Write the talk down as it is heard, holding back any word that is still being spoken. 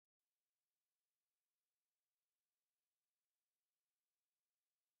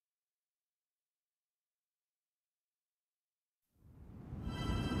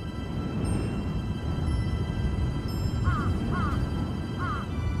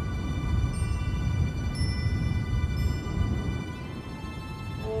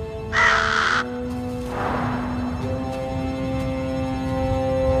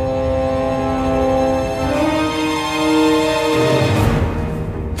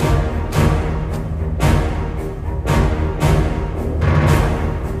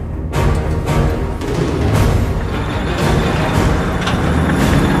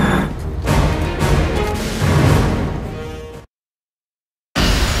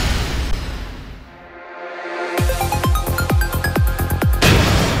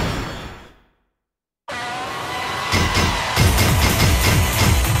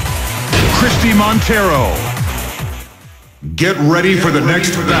Montero. Get ready for the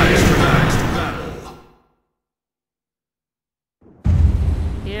next battle.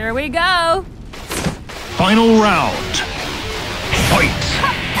 Here we go. Final round. Fight.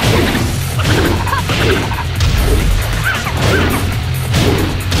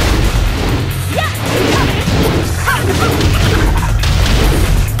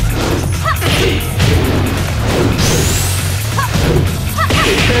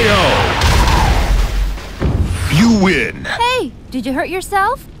 KO. You win. Hey, did you hurt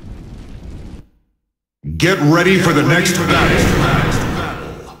yourself? Get ready for the next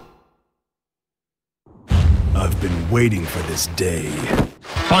battle. I've been waiting for this day.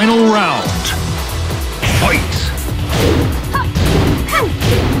 Final round. Fight.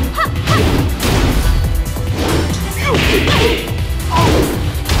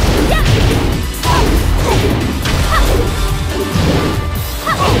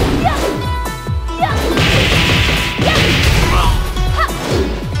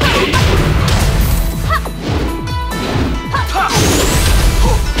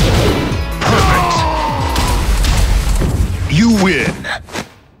 You win.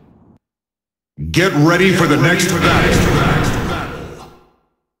 Get ready for the next battle.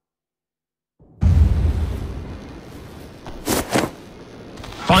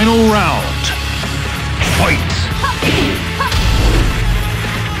 Final round. Fight.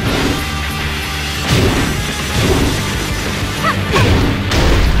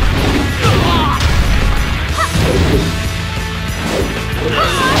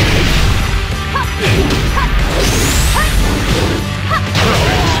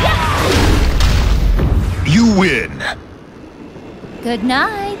 You win. Good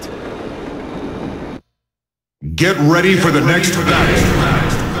night. Get ready for the next battle.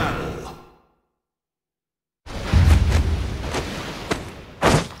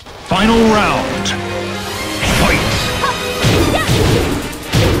 Final round. Fight.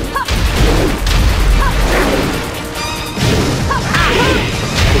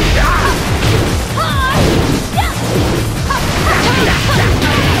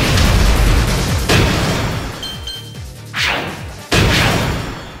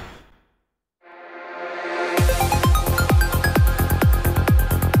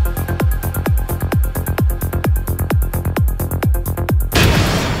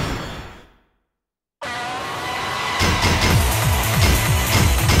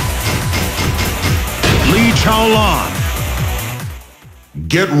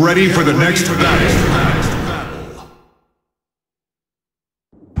 Get ready for the next battle.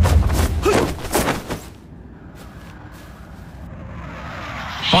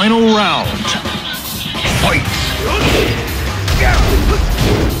 Final round. Fight.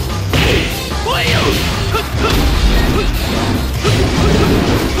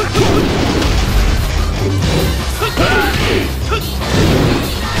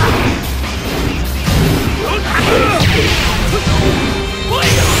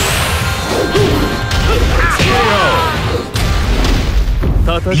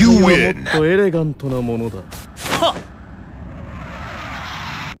 You win.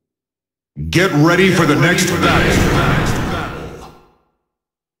 Get ready for the next battle.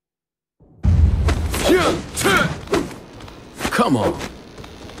 Come on.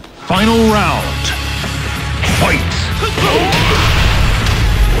 Final round. Fight.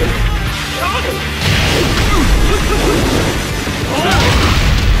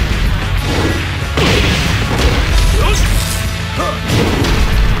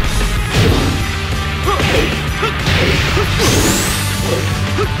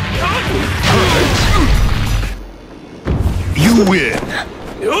 You win.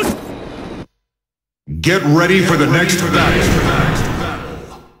 Get ready for the next battle.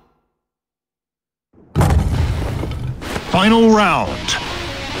 Final round.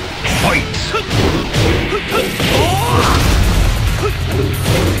 Fight.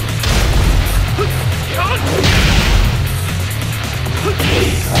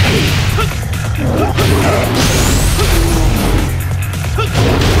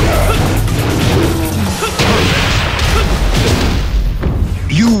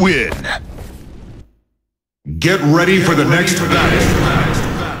 You win. Get ready for the next battle.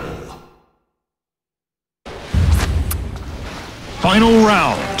 Final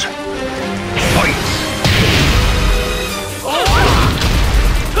round. Fight.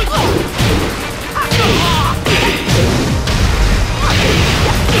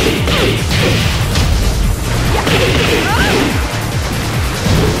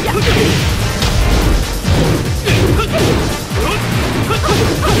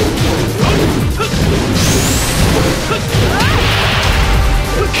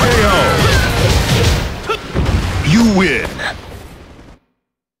 KO.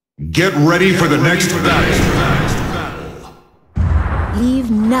 Get ready for the next battle.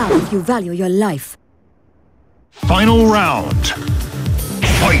 Leave now if you value your life. Final round.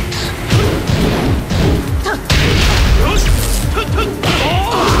 Fight!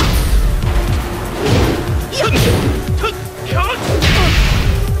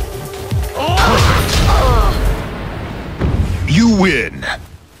 You win.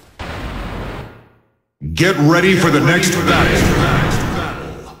 Get ready for the next battle.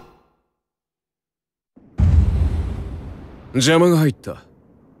 邪魔が入った。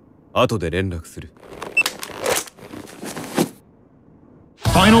後で連絡する。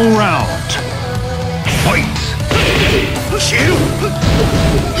Final round. Fight!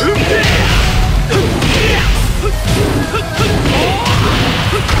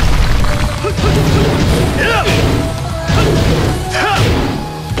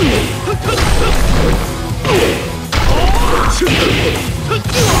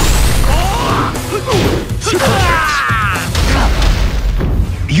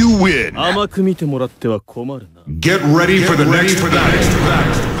 You win. 甘く見てもらっては困るな。Get ready for the next battle.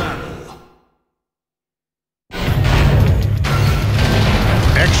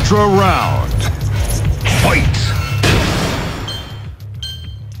 Extra round. Fight!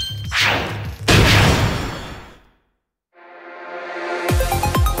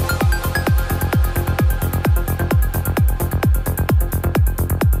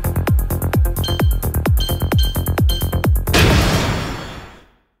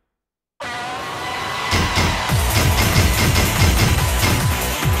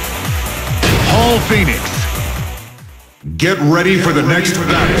 Phoenix. Get ready for the next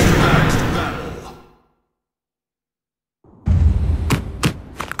battle.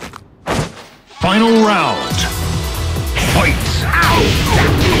 Final round. Fight!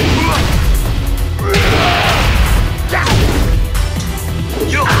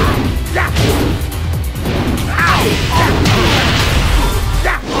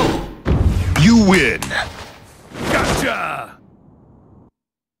 You win. Gotcha!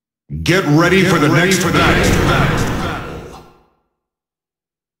 Get ready for the next battle.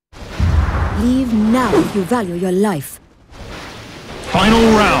 Leave now if you value your life. Final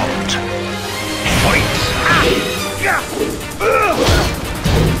round. Fight!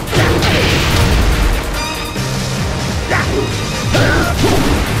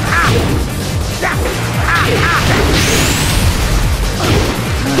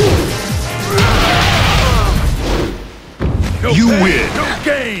 You win. No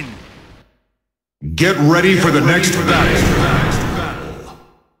gain. Get ready for the next battle.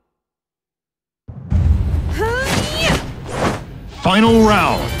 Final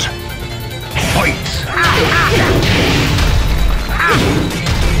round. Fight!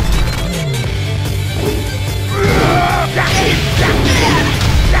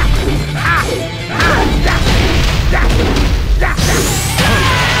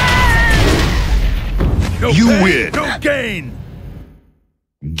 You win. No gain.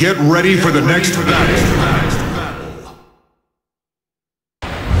 Get ready for the next battle.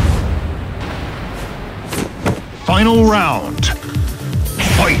 Final round.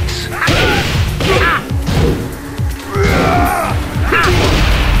 Fight!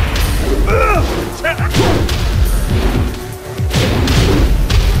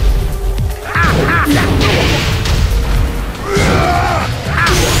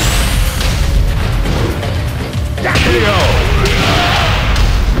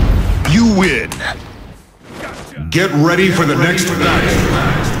 You win. Get ready for the next battle.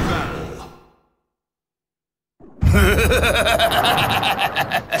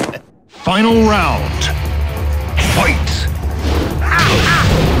 Final round. Fight!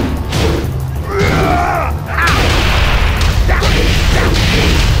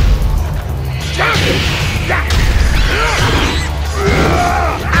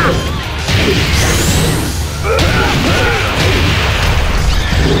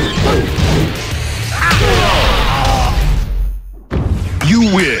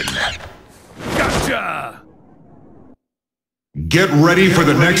 You win. Gotcha! Get ready for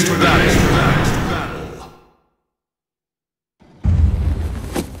the next battle.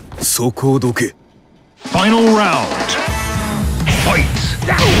 そこをどけ。Final round. Fight!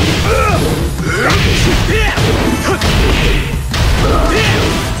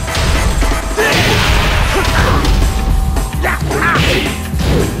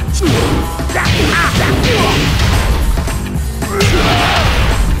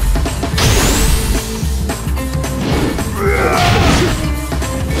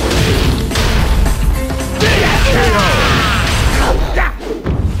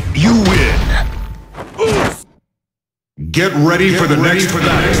 Get ready for the next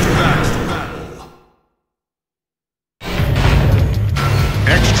battle.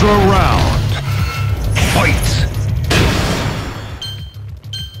 Extra round. Fight!